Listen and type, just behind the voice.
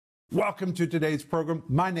Welcome to today's program.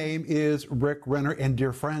 My name is Rick Renner, and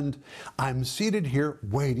dear friend, I'm seated here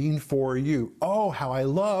waiting for you. Oh, how I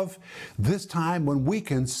love this time when we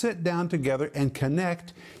can sit down together and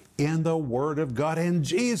connect in the Word of God, and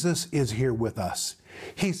Jesus is here with us.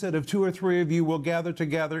 He said, if two or three of you will gather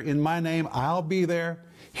together in my name, I'll be there.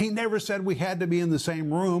 He never said we had to be in the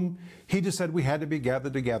same room. He just said we had to be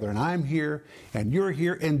gathered together. And I'm here, and you're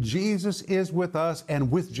here, and Jesus is with us.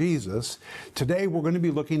 And with Jesus, today we're going to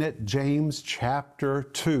be looking at James chapter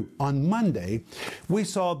 2. On Monday, we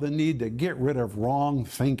saw the need to get rid of wrong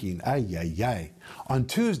thinking. Ay, ay, ay. On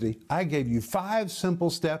Tuesday, I gave you 5 simple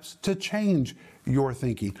steps to change your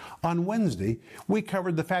thinking. On Wednesday, we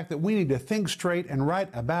covered the fact that we need to think straight and right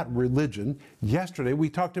about religion. Yesterday, we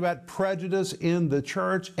talked about prejudice in the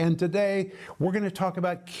church, and today we're going to talk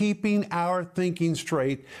about keeping our thinking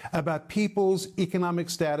straight about people's economic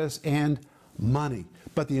status and money.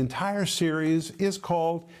 But the entire series is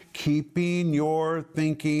called Keeping Your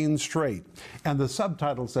Thinking Straight. And the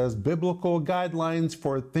subtitle says, Biblical Guidelines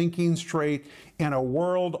for Thinking Straight in a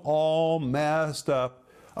World All Messed Up.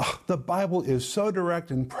 The Bible is so direct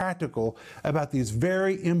and practical about these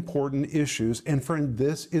very important issues. And friend,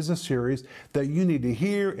 this is a series that you need to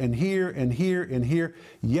hear and hear and hear and hear.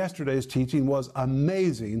 Yesterday's teaching was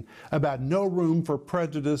amazing about no room for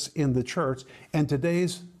prejudice in the church. And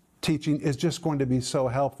today's teaching is just going to be so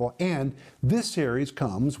helpful. And this series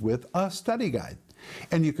comes with a study guide.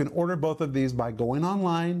 And you can order both of these by going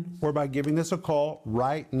online or by giving us a call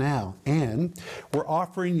right now. And we're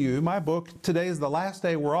offering you my book. Today is the last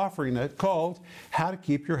day we're offering it, called How to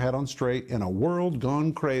Keep Your Head on Straight in a World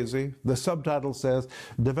Gone Crazy. The subtitle says,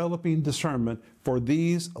 Developing Discernment for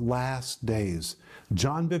These Last Days.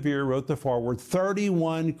 John Bevere wrote the foreword.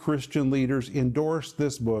 31 Christian leaders endorsed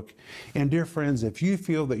this book. And dear friends, if you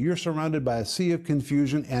feel that you're surrounded by a sea of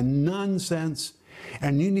confusion and nonsense,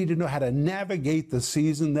 and you need to know how to navigate the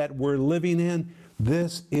season that we're living in,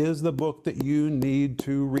 this is the book that you need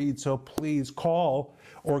to read. So please call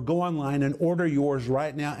or go online and order yours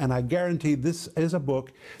right now. And I guarantee this is a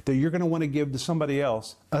book that you're going to want to give to somebody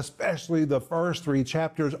else. Especially the first 3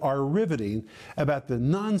 chapters are riveting about the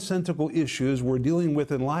nonsensical issues we're dealing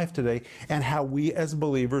with in life today and how we as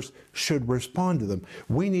believers should respond to them.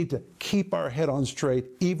 We need to keep our head on straight,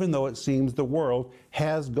 even though it seems the world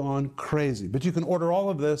has gone crazy. But you can order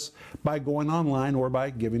all of this by going online or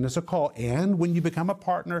by giving us a call. And when you become a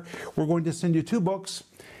partner, we're going to send you 2 books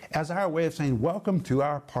as our way of saying, welcome to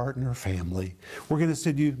our partner family. We're going to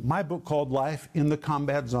send you my book called Life in the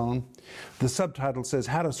Combat Zone. The subtitle says,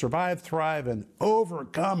 How to Survive, Thrive, and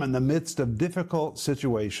Overcome in the Midst of Difficult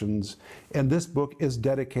Situations. And this book is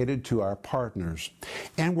dedicated to our partners.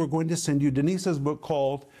 And we're going to send you Denise's book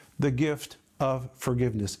called The Gift of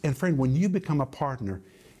Forgiveness. And friend, when you become a partner,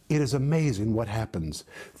 it is amazing what happens.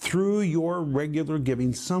 Through your regular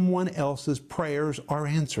giving, someone else's prayers are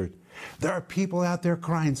answered. There are people out there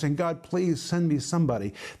crying, saying, God, please send me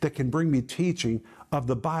somebody that can bring me teaching of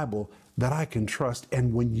the Bible that I can trust.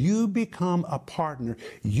 And when you become a partner,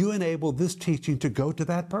 you enable this teaching to go to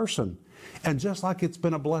that person. And just like it's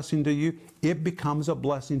been a blessing to you, it becomes a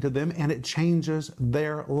blessing to them, and it changes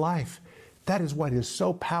their life. That is what is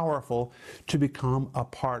so powerful to become a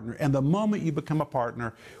partner. And the moment you become a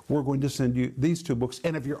partner, we're going to send you these 2 books.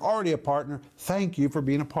 And if you're already a partner, thank you for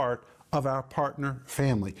being a part of our partner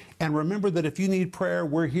family. And remember that if you need prayer,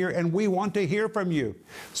 we're here and we want to hear from you.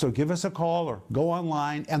 So give us a call or go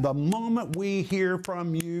online. And the moment we hear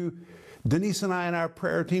from you, Denise and I and our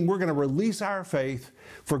prayer team, we're going to release our faith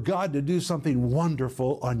for God to do something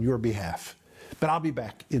wonderful on your behalf. But I'll be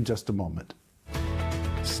back in just a moment.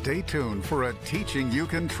 Stay tuned for a teaching you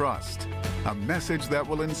can trust, a message that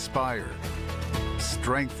will inspire,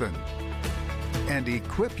 strengthen, and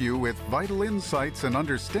equip you with vital insights and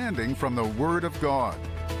understanding from the Word of God.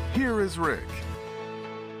 Here is Rick.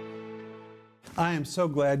 I am so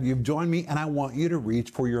glad you've joined me, and I want you to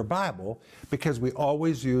reach for your Bible because we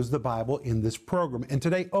always use the Bible in this program. And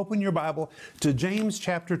today, open your Bible to James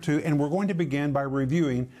chapter 2, and we're going to begin by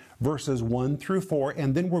reviewing verses 1 through 4,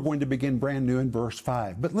 and then we're going to begin brand new in verse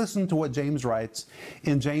 5. But listen to what James writes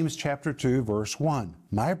in James chapter 2, verse 1.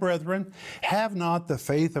 My brethren, have not the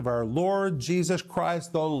faith of our Lord Jesus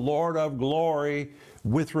Christ, the Lord of glory,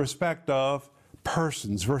 with respect of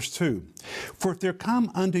persons. Verse 2, for if there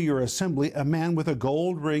come unto your assembly a man with a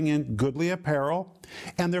gold ring and goodly apparel,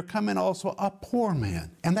 and there come in also a poor man.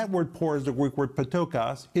 And that word poor is the Greek word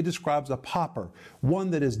patokos. It describes a pauper, one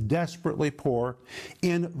that is desperately poor,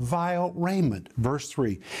 in vile raiment. Verse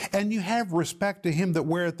 3, and you have respect to him that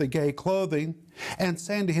weareth the gay clothing, and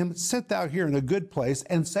saying to him, sit thou here in a good place,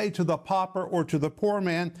 and say to the pauper or to the poor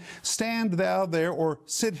man, stand thou there, or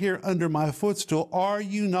sit here under my footstool, are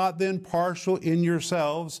you not then partial in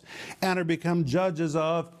yourselves, and are become judges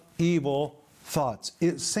of evil thoughts?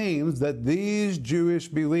 It seems that these Jewish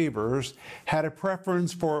believers had a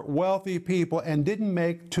preference for wealthy people and didn't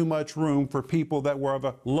make too much room for people that were of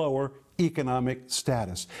a lower economic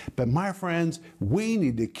status. But my friends, we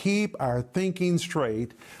need to keep our thinking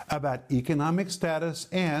straight about economic status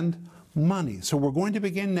and money. So we're going to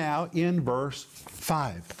begin now in verse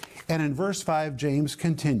 5. And in verse 5, James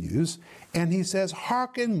continues, and he says,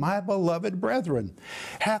 hearken, my beloved brethren,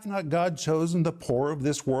 hath not God chosen the poor of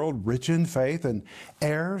this world rich in faith and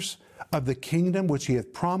heirs of the kingdom which he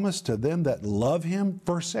hath promised to them that love him?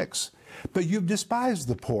 Verse 6, but you've despised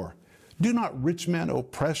the poor. Do not rich men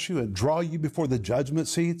oppress you and draw you before the judgment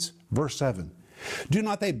seats? Verse 7. Do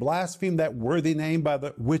not they blaspheme that worthy name by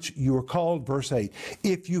the which you are called? Verse 8.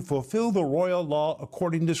 If you fulfill the royal law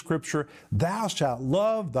according to Scripture, thou shalt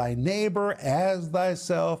love thy neighbor as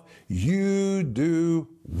thyself, you do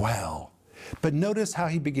well. But notice how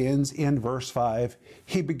he begins in verse 5.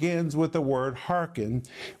 He begins with the word hearken,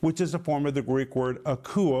 which is a form of the Greek word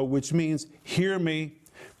akouo, which means hear me,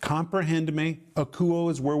 comprehend me. Akouo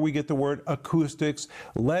is where we get the word acoustics.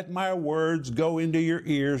 Let my words go into your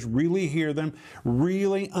ears. Really hear them.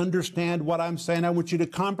 Really understand what I'm saying. I want you to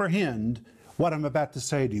comprehend what I'm about to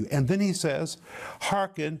say to you. And then he says,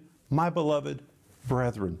 hearken, my beloved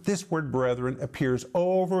brethren. This word brethren appears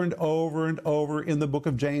over and over and over in the book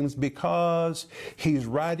of James because he's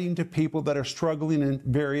writing to people that are struggling in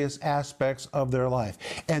various aspects of their life.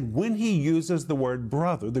 And when he uses the word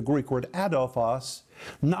brother, the Greek word adelphos,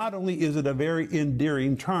 not only is it a very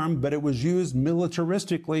endearing term, but it was used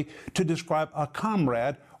militaristically to describe a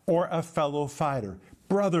comrade or a fellow fighter.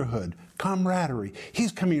 Brotherhood, camaraderie.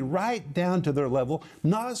 He's coming right down to their level,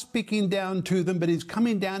 not speaking down to them, but he's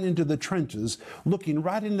coming down into the trenches, looking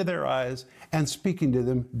right into their eyes and speaking to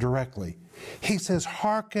them directly. He says,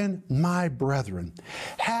 hearken, my brethren,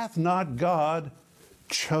 hath not God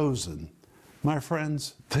chosen? My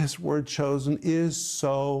friends, this word chosen is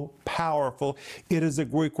so powerful. It is the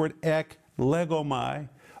Greek word ek legomai,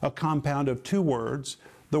 a compound of two words.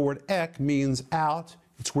 The word ek means out.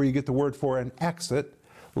 It's where you get the word for an exit.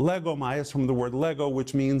 Legomai is from the word lego,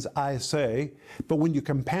 which means I say. But when you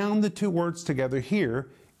compound the two words together here,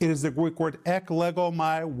 it is the Greek word ek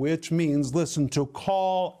legomai, which means, listen, to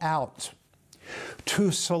call out,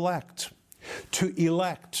 to select, to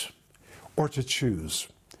elect, or to choose.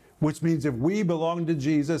 Which means if we belong to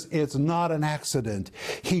Jesus, it's not an accident.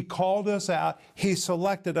 He called us out, He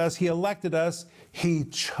selected us, He elected us, He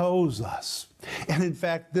chose us. And in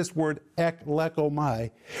fact, this word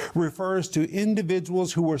eklekomai refers to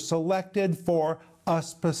individuals who were selected for a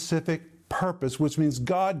specific purpose, which means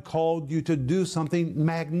God called you to do something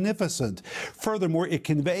magnificent. Furthermore, it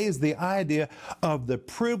conveys the idea of the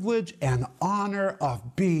privilege and honor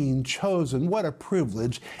of being chosen. What a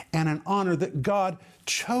privilege and an honor that God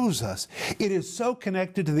chose us. It is so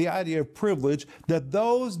connected to the idea of privilege that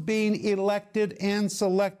those being elected and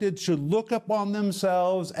selected should look upon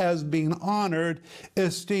themselves as being honored,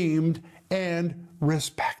 esteemed, and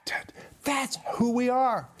respected. That's who we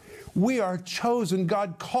are. We are chosen.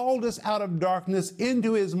 God called us out of darkness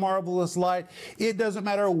into His marvelous light. It doesn't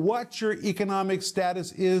matter what your economic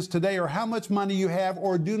status is today or how much money you have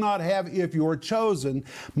or do not have. If you're chosen,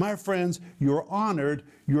 my friends, you're honored,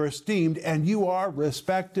 you're esteemed, and you are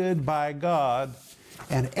respected by God.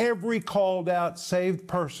 And every called out, saved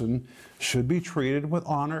person should be treated with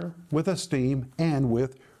honor, with esteem, and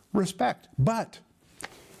with respect. But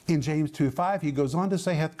in James 2:5, he goes on to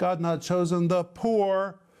say, hath God not chosen the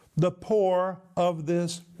poor of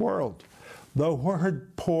this world? The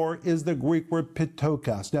word poor is the Greek word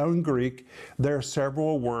pitokos. Now in Greek, there are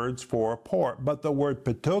several words for poor, but the word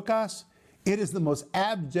pitokos, it is the most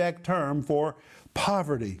abject term for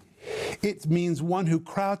poverty. It means one who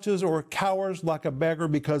crouches or cowers like a beggar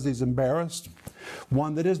because he's embarrassed,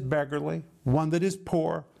 one that is beggarly, one that is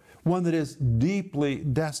poor, one that is deeply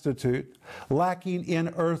destitute, lacking in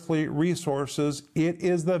earthly resources. It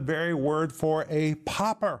is the very word for a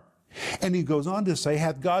pauper. And he goes on to say,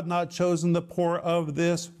 hath God not chosen the poor of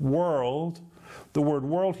this world? The word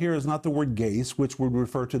world here is not the word geis, which would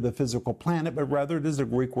refer to the physical planet, but rather it is the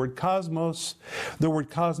Greek word cosmos. The word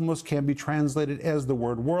cosmos can be translated as the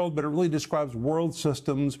word world, but it really describes world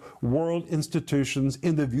systems, world institutions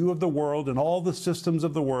in the view of the world and all the systems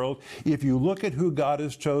of the world. If you look at who God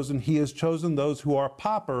has chosen, He has chosen those who are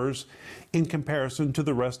paupers in comparison to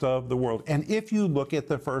the rest of the world. And if you look at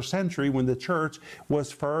the first century when the church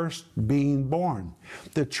was first being born,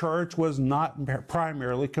 the church was not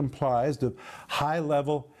primarily comprised of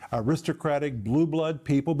high-level aristocratic blue blood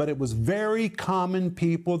people, but it was very common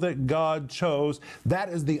people that God chose. That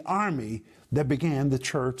is the army that began the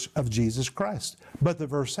church of Jesus Christ. But the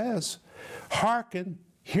verse says, hearken,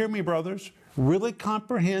 hear me, brothers, really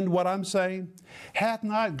comprehend what I'm saying. Hath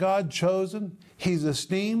not God chosen? He's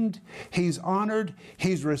esteemed, He's honored,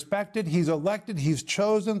 He's respected, He's elected, He's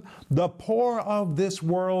chosen the poor of this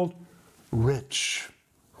world rich.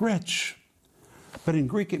 Rich. But in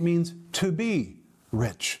Greek it means to be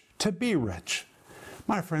rich. To be rich.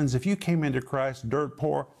 My friends, if you came into Christ dirt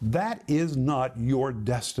poor, that is not your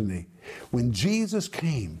destiny. When Jesus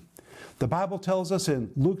came, the Bible tells us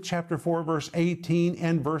in Luke chapter 4, verse 18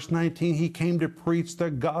 and verse 19, He came to preach the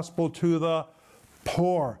gospel to the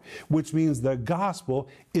poor, which means the gospel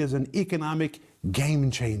is an economic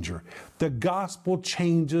game changer. The gospel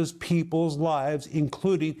changes people's lives,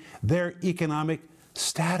 including their economic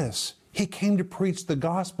status. He came to preach the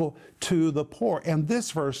gospel to the poor. And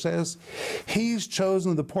this verse says, He's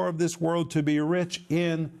chosen the poor of this world to be rich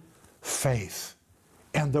in faith.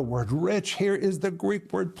 And the word rich here is the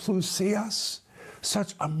Greek word plusios.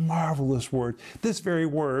 Such a marvelous word. This very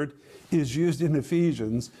word is used in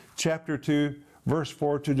Ephesians chapter 2, verse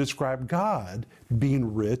 4 to describe God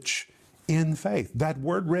being rich in faith. That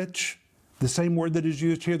word rich, the same word that is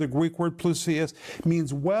used here, the Greek word plusios,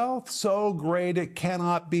 means wealth so great it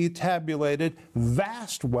cannot be tabulated,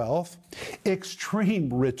 vast wealth,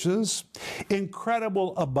 extreme riches,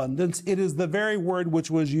 incredible abundance. It is the very word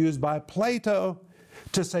which was used by Plato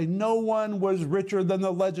to say no one was richer than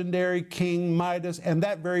the legendary King Midas. And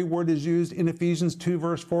that very word is used in Ephesians 2,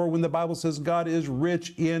 verse 4, when the Bible says God is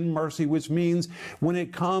rich in mercy, which means when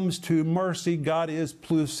it comes to mercy, God is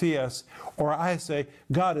plusios. Or I say,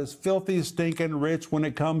 God is filthy, stinking rich when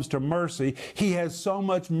it comes to mercy. He has so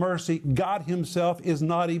much mercy, God Himself is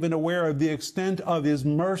not even aware of the extent of His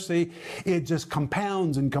mercy. It just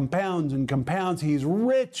compounds and compounds and compounds. He's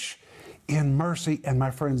rich in mercy. And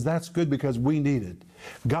my friends, that's good because we need it.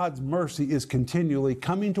 God's mercy is continually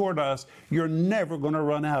coming toward us. You're never going to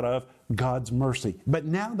run out of God's mercy. But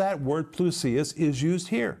now that word plusios is used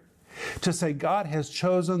here to say God has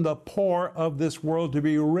chosen the poor of this world to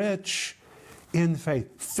be rich in faith.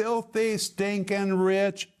 Filthy, stinking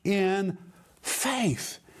rich in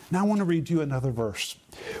faith. Now I want to read you another verse.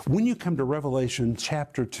 When you come to Revelation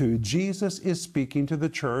chapter 2, Jesus is speaking to the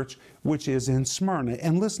church which is in Smyrna.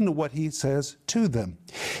 And listen to what He says to them.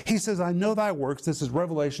 He says, I know thy works. This is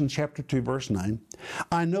Revelation chapter 2, verse 9.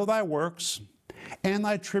 I know thy works and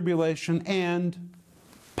thy tribulation and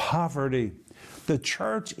poverty. The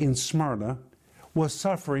church in Smyrna was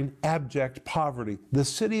suffering abject poverty. The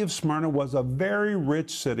city of Smyrna was a very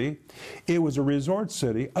rich city. It was a resort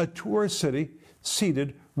city, a tourist city,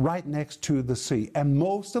 seated right next to the sea. And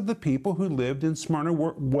most of the people who lived in Smyrna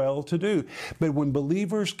were well-to-do. But when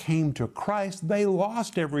believers came to Christ, they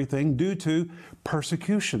lost everything due to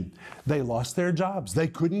persecution. They lost their jobs. They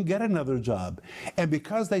couldn't get another job. And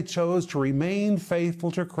because they chose to remain faithful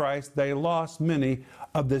to Christ, they lost many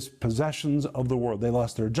of the possessions of the world. They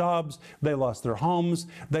lost their jobs, they lost their homes,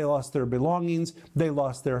 they lost their belongings, they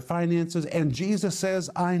lost their finances. And Jesus says,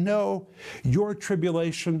 I know your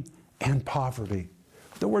tribulation and poverty.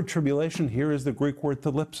 The word tribulation here is the Greek word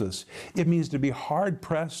thalipsis. It means to be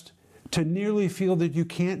hard-pressed, to nearly feel that you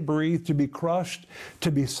can't breathe, to be crushed,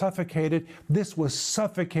 to be suffocated. This was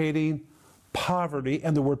suffocating poverty,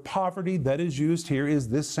 and the word poverty that is used here is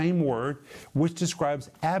this same word which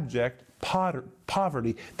describes abject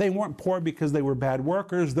poverty. They weren't poor because they were bad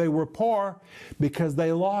workers. They were poor because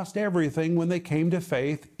they lost everything when they came to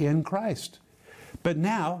faith in Christ. But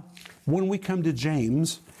now, when we come to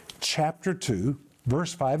James chapter 2,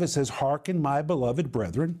 verse 5, it says, Hearken, my beloved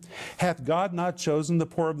brethren, hath God not chosen the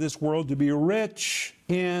poor of this world to be rich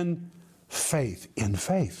in faith? In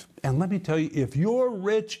faith. And let me tell you, if you're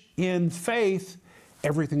rich in faith,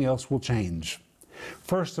 everything else will change.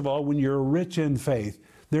 First of all, when you're rich in faith,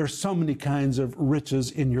 there's so many kinds of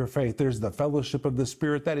riches in your faith. There's the fellowship of the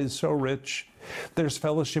Spirit, that is so rich. There's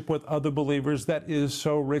fellowship with other believers, that is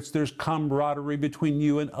so rich. There's camaraderie between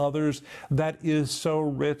you and others, that is so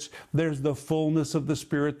rich. There's the fullness of the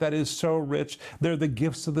Spirit, that is so rich. There are the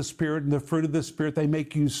gifts of the Spirit and the fruit of the Spirit. They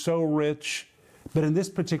make you so rich. But in this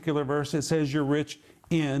particular verse, it says you're rich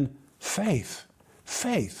in faith.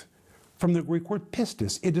 Faith. From the Greek word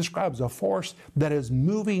pistis, it describes a force that is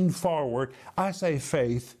moving forward. I say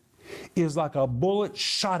faith is like a bullet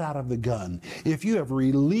shot out of the gun. If you have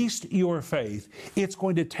released your faith, it's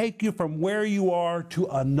going to take you from where you are to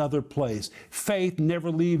another place. Faith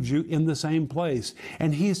never leaves you in the same place.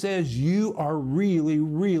 And he says you are really,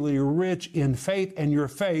 really rich in faith, and your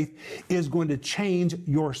faith is going to change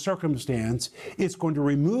your circumstance. It's going to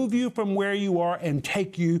remove you from where you are and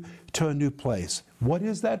take you to a new place. What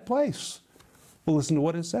is that place? Well, listen to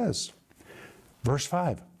what it says. Verse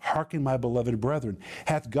 5, hearken, my beloved brethren,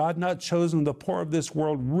 hath God not chosen the poor of this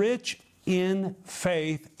world rich in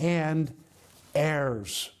faith and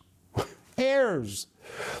heirs? Heirs.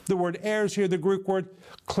 The word heirs here, the Greek word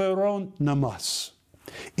kleronamos.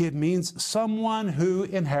 It means someone who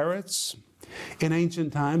inherits. In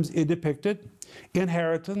ancient times, it depicted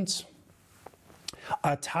inheritance,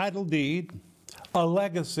 a title deed, a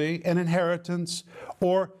legacy, an inheritance,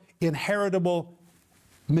 or inheritable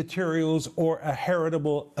materials, or a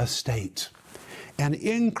heritable estate. And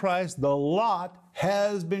in Christ, the lot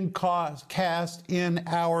has been cast in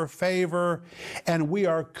our favor, and we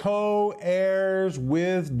are co-heirs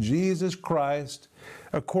with Jesus Christ,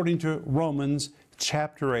 according to Romans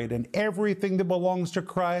chapter 8. And everything that belongs to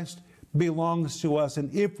Christ belongs to us.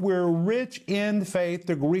 And if we're rich in faith,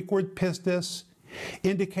 the Greek word pistis,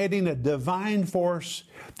 indicating a divine force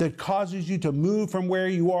that causes you to move from where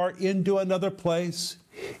you are into another place,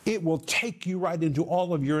 it will take you right into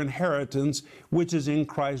all of your inheritance, which is in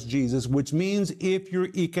Christ Jesus, which means if your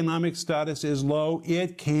economic status is low,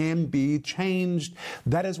 it can be changed.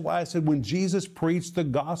 That is why I said when Jesus preached the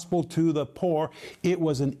gospel to the poor, it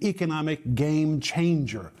was an economic game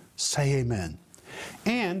changer. Say amen.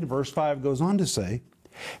 And verse 5 goes on to say,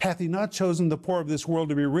 hath he not chosen the poor of this world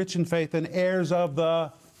to be rich in faith and heirs of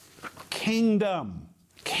the kingdom?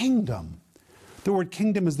 Kingdom. The word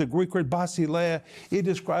kingdom is the Greek word basileia. It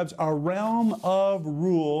describes a realm of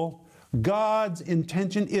rule. God's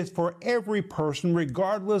intention is for every person,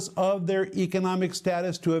 regardless of their economic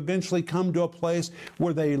status, to eventually come to a place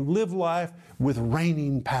where they live life with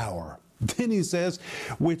reigning power. Then he says,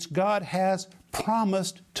 which God has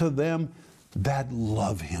promised to them that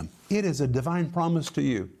love him. It is a divine promise to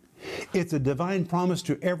you. It's a divine promise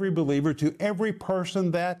to every believer, to every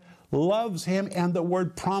person that loves him. And the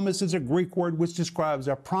word promise is a Greek word which describes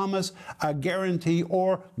a promise, a guarantee,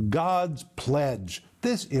 or God's pledge.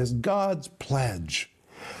 This is God's pledge.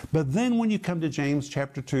 But then when you come to James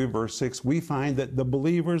chapter 2, verse 6, we find that the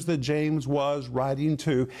believers that James was writing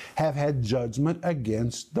to have had judgment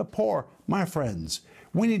against the poor. My friends,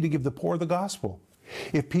 we need to give the poor the gospel.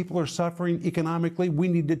 If people are suffering economically, we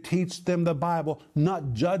need to teach them the Bible,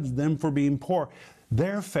 not judge them for being poor.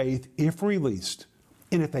 Their faith, if released,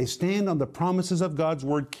 and if they stand on the promises of God's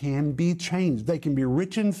word, can be changed. They can be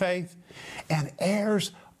rich in faith and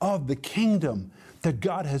heirs of the kingdom that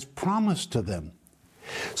God has promised to them.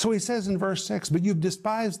 So he says in verse 6, but you've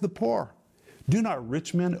despised the poor. Do not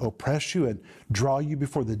rich men oppress you and draw you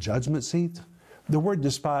before the judgment seat? The word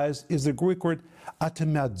despise is the Greek word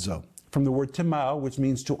atemazo, from the word timao, which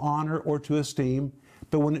means to honor or to esteem.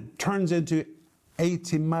 But when it turns into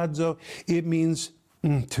atimazo, it means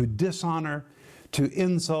to dishonor, to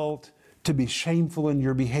insult, to be shameful in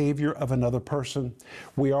your behavior of another person.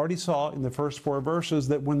 We already saw in the first 4 verses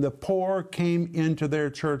that when the poor came into their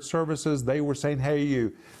church services, they were saying, hey,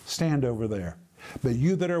 you, stand over there. But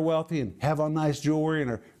you that are wealthy and have on nice jewelry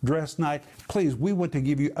and are dressed nice, please, we want to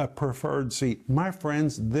give you a preferred seat. My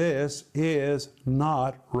friends, this is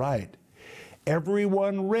not right.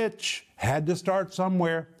 Everyone rich had to start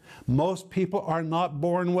somewhere. Most people are not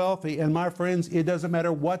born wealthy. And my friends, it doesn't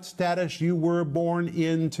matter what status you were born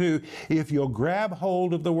into. If you'll grab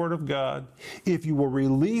hold of the Word of God, if you will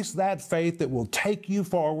release that faith that will take you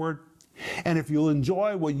forward, and if you'll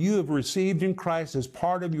enjoy what you have received in Christ as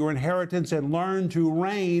part of your inheritance and learn to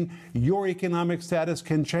reign, your economic status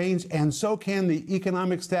can change, and so can the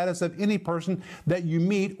economic status of any person that you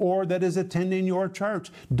meet or that is attending your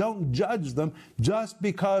church. Don't judge them. Just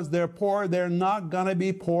because they're poor, they're not going to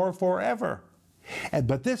be poor forever.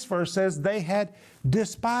 But this verse says they had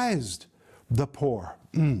despised the poor.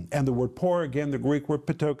 And the word poor, again, the Greek word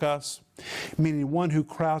patokos, meaning one who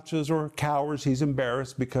crouches or cowers. He's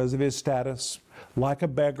embarrassed because of his status, like a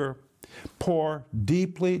beggar, poor,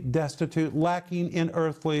 deeply destitute, lacking in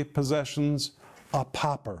earthly possessions, a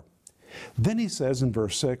pauper. Then he says in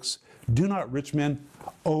verse 6, do not rich men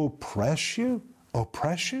oppress you?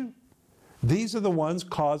 Oppress you? These are the ones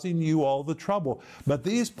causing you all the trouble. But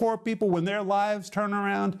these poor people, when their lives turn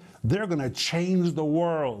around, they're going to change the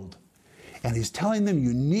world. And he's telling them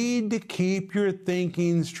you need to keep your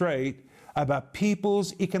thinking straight about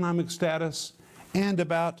people's economic status and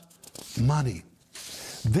about money.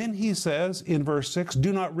 Then he says in verse 6,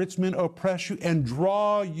 do not rich men oppress you and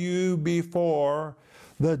draw you before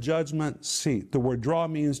the judgment seat. The word draw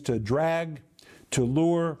means to drag, to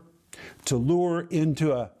lure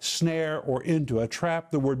into a snare or into a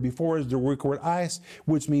trap. The word before is the Greek word eis,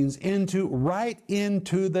 which means into, right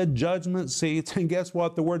into the judgment seats. And guess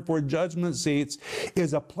what? The word for judgment seats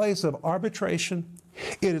is a place of arbitration.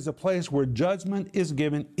 It is a place where judgment is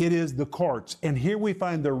given. It is the courts. And here we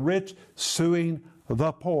find the rich suing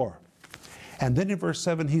the poor. And then in verse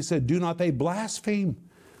 7 he said, do not they blaspheme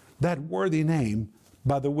that worthy name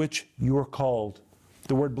by the which you are called.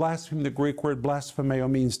 The word blaspheme, the Greek word blasphemeo,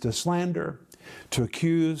 means to slander, to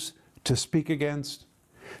accuse, to speak against,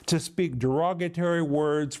 to speak derogatory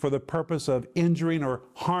words for the purpose of injuring or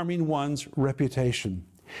harming one's reputation.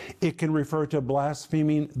 It can refer to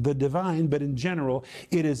blaspheming the divine, but in general,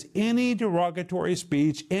 it is any derogatory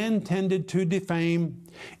speech intended to defame,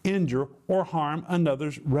 injure, or harm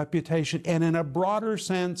another's reputation. And in a broader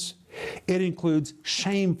sense, it includes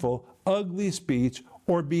shameful, ugly speech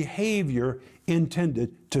or behavior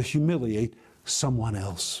intended to humiliate someone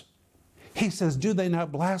else. He says, do they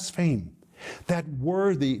not blaspheme that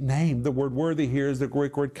worthy name? The word worthy here is the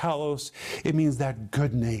Greek word kalos. It means that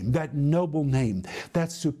good name, that noble name,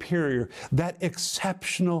 that superior, that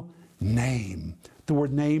exceptional name. The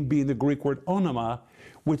word name being the Greek word onoma,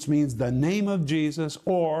 which means the name of Jesus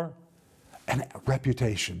or a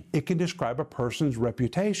reputation. It can describe a person's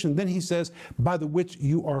reputation. Then he says, by the which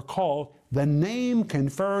you are called, the name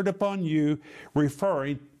conferred upon you,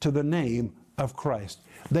 referring to the name of Christ.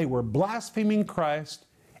 They were blaspheming Christ,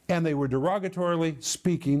 and they were derogatorily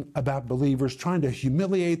speaking about believers, trying to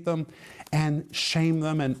humiliate them and shame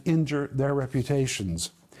them and injure their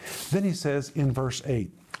reputations. Then he says in verse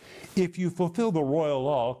 8, if you fulfill the royal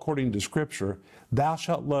law according to Scripture, thou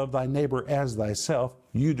shalt love thy neighbor as thyself,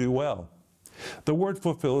 you do well. The word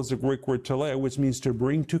fulfill is the Greek word teleo, which means to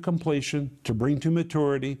bring to completion, to bring to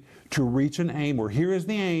maturity, to reach an aim, or here is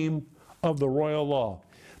the aim of the royal law,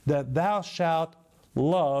 that thou shalt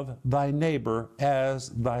love thy neighbor as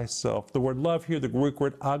thyself. The word love here, the Greek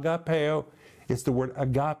word agapeo, it's the word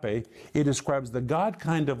agape. It describes the God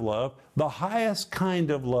kind of love, the highest kind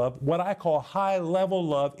of love, what I call high-level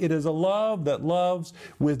love. It is a love that loves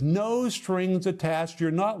with no strings attached. You're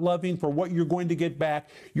not loving for what you're going to get back.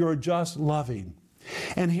 You're just loving.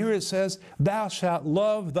 And here it says, thou shalt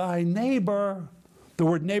love thy neighbor. The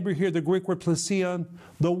word neighbor here, the Greek word plesion,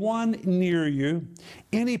 the one near you,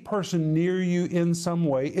 any person near you in some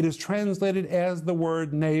way. It is translated as the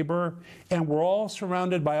word neighbor, and we're all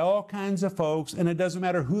surrounded by all kinds of folks, and it doesn't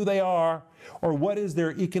matter who they are or what is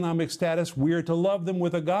their economic status. We are to love them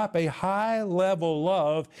with agape, high-level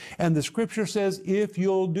love, and the Scripture says, if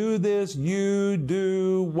you'll do this, you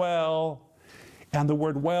do well. And the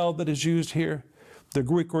word well that is used here, the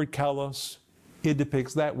Greek word kalos, it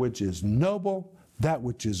depicts that which is noble, that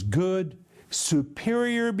which is good,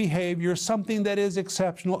 superior behavior, something that is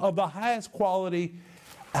exceptional, of the highest quality,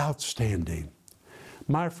 outstanding.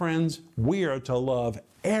 My friends, we are to love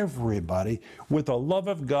everybody with the love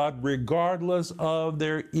of God regardless of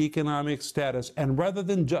their economic status. And rather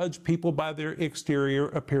than judge people by their exterior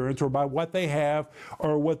appearance or by what they have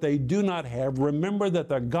or what they do not have, remember that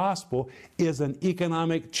the gospel is an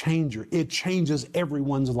economic changer. It changes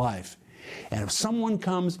everyone's life. And if someone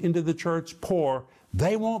comes into the church poor,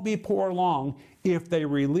 they won't be poor long. If they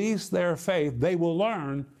release their faith, they will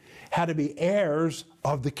learn how to be heirs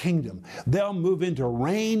of the kingdom. They'll move into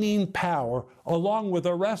reigning power along with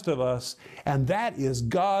the rest of us, and that is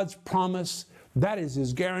God's promise. That is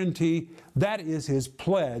His guarantee. That is His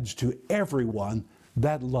pledge to everyone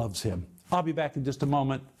that loves Him. I'll be back in just a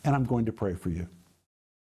moment, and I'm going to pray for you.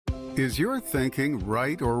 Is your thinking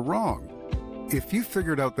right or wrong? If you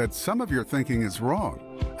figured out that some of your thinking is wrong,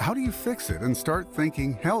 how do you fix it and start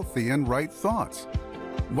thinking healthy and right thoughts?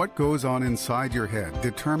 What goes on inside your head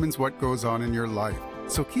determines what goes on in your life.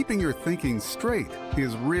 So keeping your thinking straight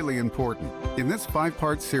is really important. In this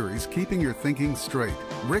 5-part series, Keeping Your Thinking Straight,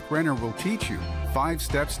 Rick Renner will teach you 5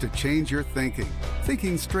 steps to change your thinking.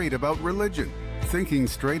 Thinking straight about religion, thinking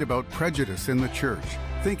straight about prejudice in the church,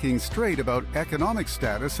 thinking straight about economic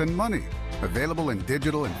status and money. Available in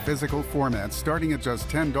digital and physical formats starting at just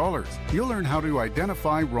 $10. You'll learn how to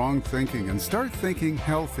identify wrong thinking and start thinking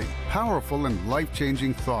healthy, powerful, and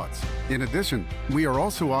life-changing thoughts. In addition, we are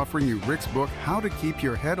also offering you Rick's book, How to Keep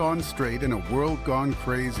Your Head On Straight in a World Gone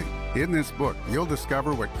Crazy. In this book, you'll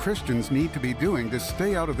discover what Christians need to be doing to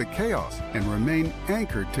stay out of the chaos and remain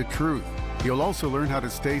anchored to truth. You'll also learn how to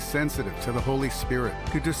stay sensitive to the Holy Spirit,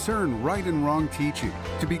 to discern right and wrong teaching,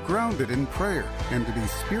 to be grounded in prayer, and to be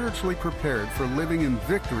spiritually prepared for living in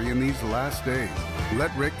victory in these last days.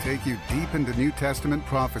 Let Rick take you deep into New Testament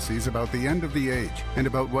prophecies about the end of the age and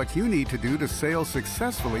about what you need to do to sail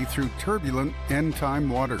successfully through turbulent end-time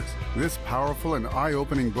waters. This powerful and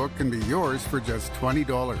eye-opening book can be yours for just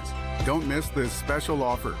 $20. Don't miss this special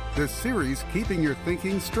offer, the series Keeping Your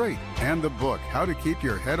Thinking Straight, and the book How to Keep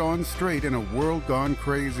Your Head On Straight in a World Gone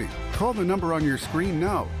Crazy. Call the number on your screen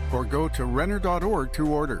now or go to renner.org to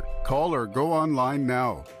order. Call or go online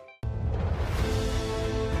now.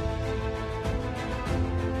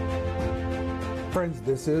 Friends,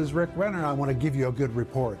 this is Rick Renner. I want to give you a good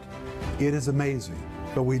report. It is amazing,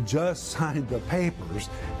 but we just signed the papers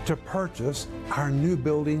to purchase our new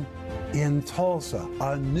building in Tulsa,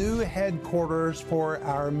 a new headquarters for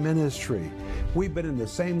our ministry. We've been in the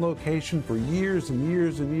same location for years and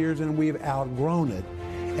years and years, and we've outgrown it.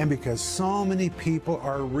 And because so many people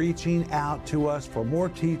are reaching out to us for more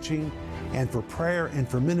teaching and for prayer and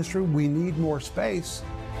for ministry, we need more space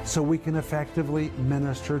so we can effectively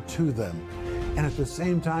minister to them. And at the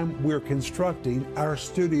same time, we're constructing our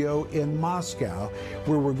studio in Moscow,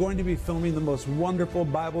 where we're going to be filming the most wonderful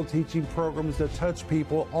Bible teaching programs that touch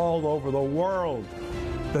people all over the world.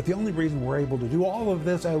 But the only reason we're able to do all of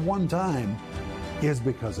this at one time is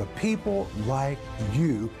because of people like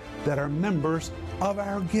you that are members of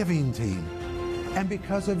our giving team. And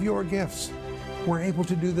because of your gifts, we're able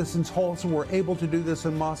to do this in Tulsa, we're able to do this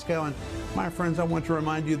in Moscow. And my friends, I want to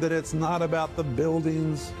remind you that it's not about the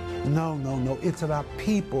buildings. No. It's about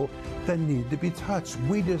people that need to be touched.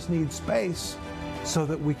 We just need space so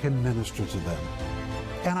that we can minister to them.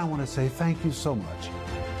 And I want to say thank you so much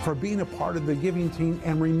for being a part of the giving team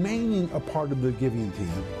and remaining a part of the giving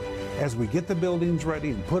team as we get the buildings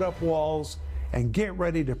ready and put up walls and get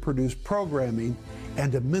ready to produce programming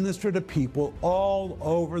and to minister to people all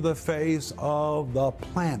over the face of the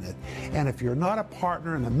planet. And if you're not a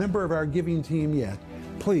partner and a member of our giving team yet,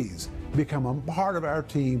 please become a part of our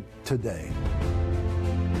team today.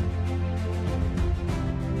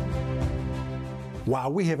 Wow,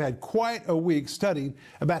 we have had quite a week studying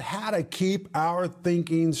about how to keep our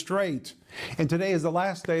thinking straight. And today is the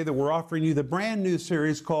last day that we're offering you the brand new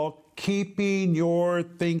series called Keeping Your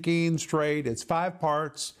Thinking Straight. It's 5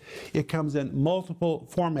 parts. It comes in multiple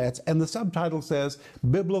formats, and the subtitle says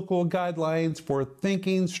Biblical Guidelines for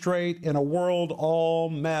Thinking Straight in a World All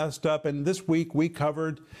Messed Up. And this week we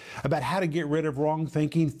covered about how to get rid of wrong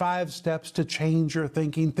thinking, 5 steps to change your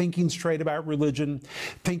thinking, thinking straight about religion,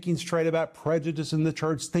 thinking straight about prejudice in the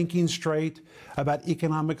church, thinking straight about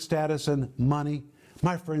economic status and money.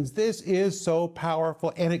 My friends, this is so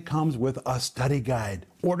powerful, and it comes with a study guide.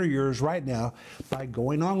 Order yours right now by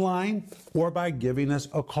going online or by giving us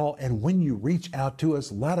a call. And when you reach out to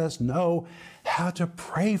us, let us know how to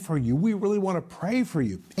pray for you. We really want to pray for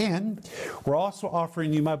you. And we're also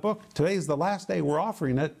offering you my book. Today is the last day we're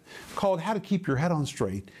offering it, called How to Keep Your Head On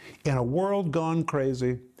Straight in a World Gone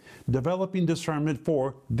Crazy, Developing Discernment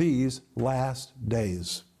for These Last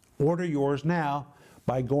Days. Order yours now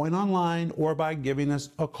by going online or by giving us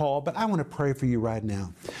a call. But I want to pray for you right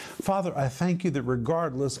now. Father, I thank you that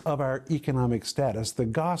regardless of our economic status, the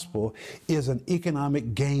gospel is an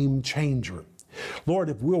economic game changer. Lord,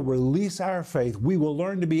 if we'll release our faith, we will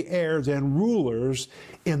learn to be heirs and rulers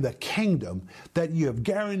in the kingdom that you have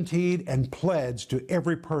guaranteed and pledged to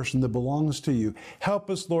every person that belongs to you. Help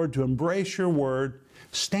us, Lord, to embrace your word,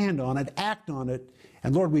 stand on it, act on it.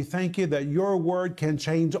 And Lord, we thank you that your word can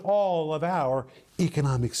change all of our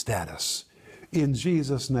economic status. In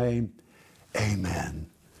Jesus' name, amen.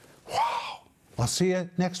 Wow. I'll see you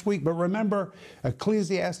next week. But remember,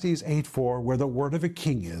 Ecclesiastes 8:4, where the word of a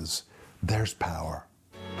king is, there's power.